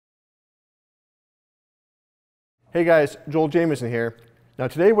Hey guys, Joel Jamieson here. Now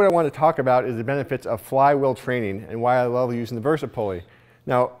today what I want to talk about is the benefits of flywheel training and why I love using the VersaPulley.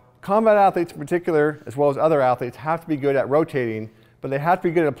 Now combat athletes in particular, as well as other athletes, have to be good at rotating, but they have to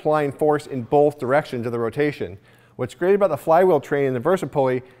be good at applying force in both directions of the rotation. What's great about the flywheel training and the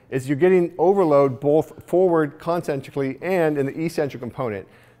VersaPulley is you're getting overload both forward concentrically and in the eccentric component.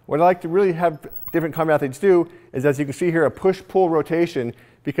 What I like to really have different combat athletes do is, as you can see here, a push-pull rotation,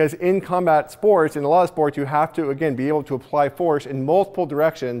 because in combat sports, in a lot of sports, you have to, again, be able to apply force in multiple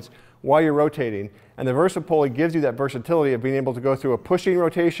directions while you're rotating. And the VersaPulley gives you that versatility of being able to go through a pushing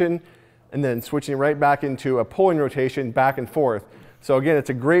rotation and then switching right back into a pulling rotation back and forth. So again, it's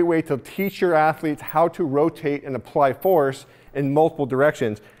a great way to teach your athletes how to rotate and apply force in multiple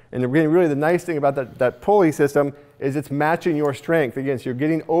directions. And again, really the nice thing about that pulley system is it's matching your strength. Again, so you're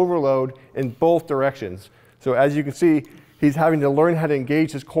getting overload in both directions. So as you can see, he's having to learn how to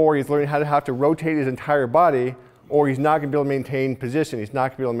engage his core, he's learning how to have to rotate his entire body, or he's not going to be able to maintain position, he's not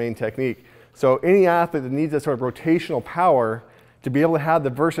going to be able to maintain technique. So any athlete that needs that sort of rotational power, to be able to have the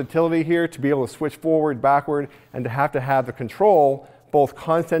versatility here, to be able to switch forward, backward, and to have the control both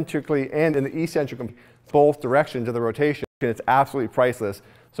concentrically and in the eccentric, both directions of the rotation, it's absolutely priceless.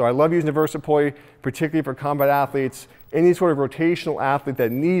 So I love using the VersaPulley, particularly for combat athletes, any sort of rotational athlete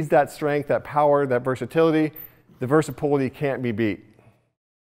that needs that strength, that power, that versatility. The VersaPulley can't be beat.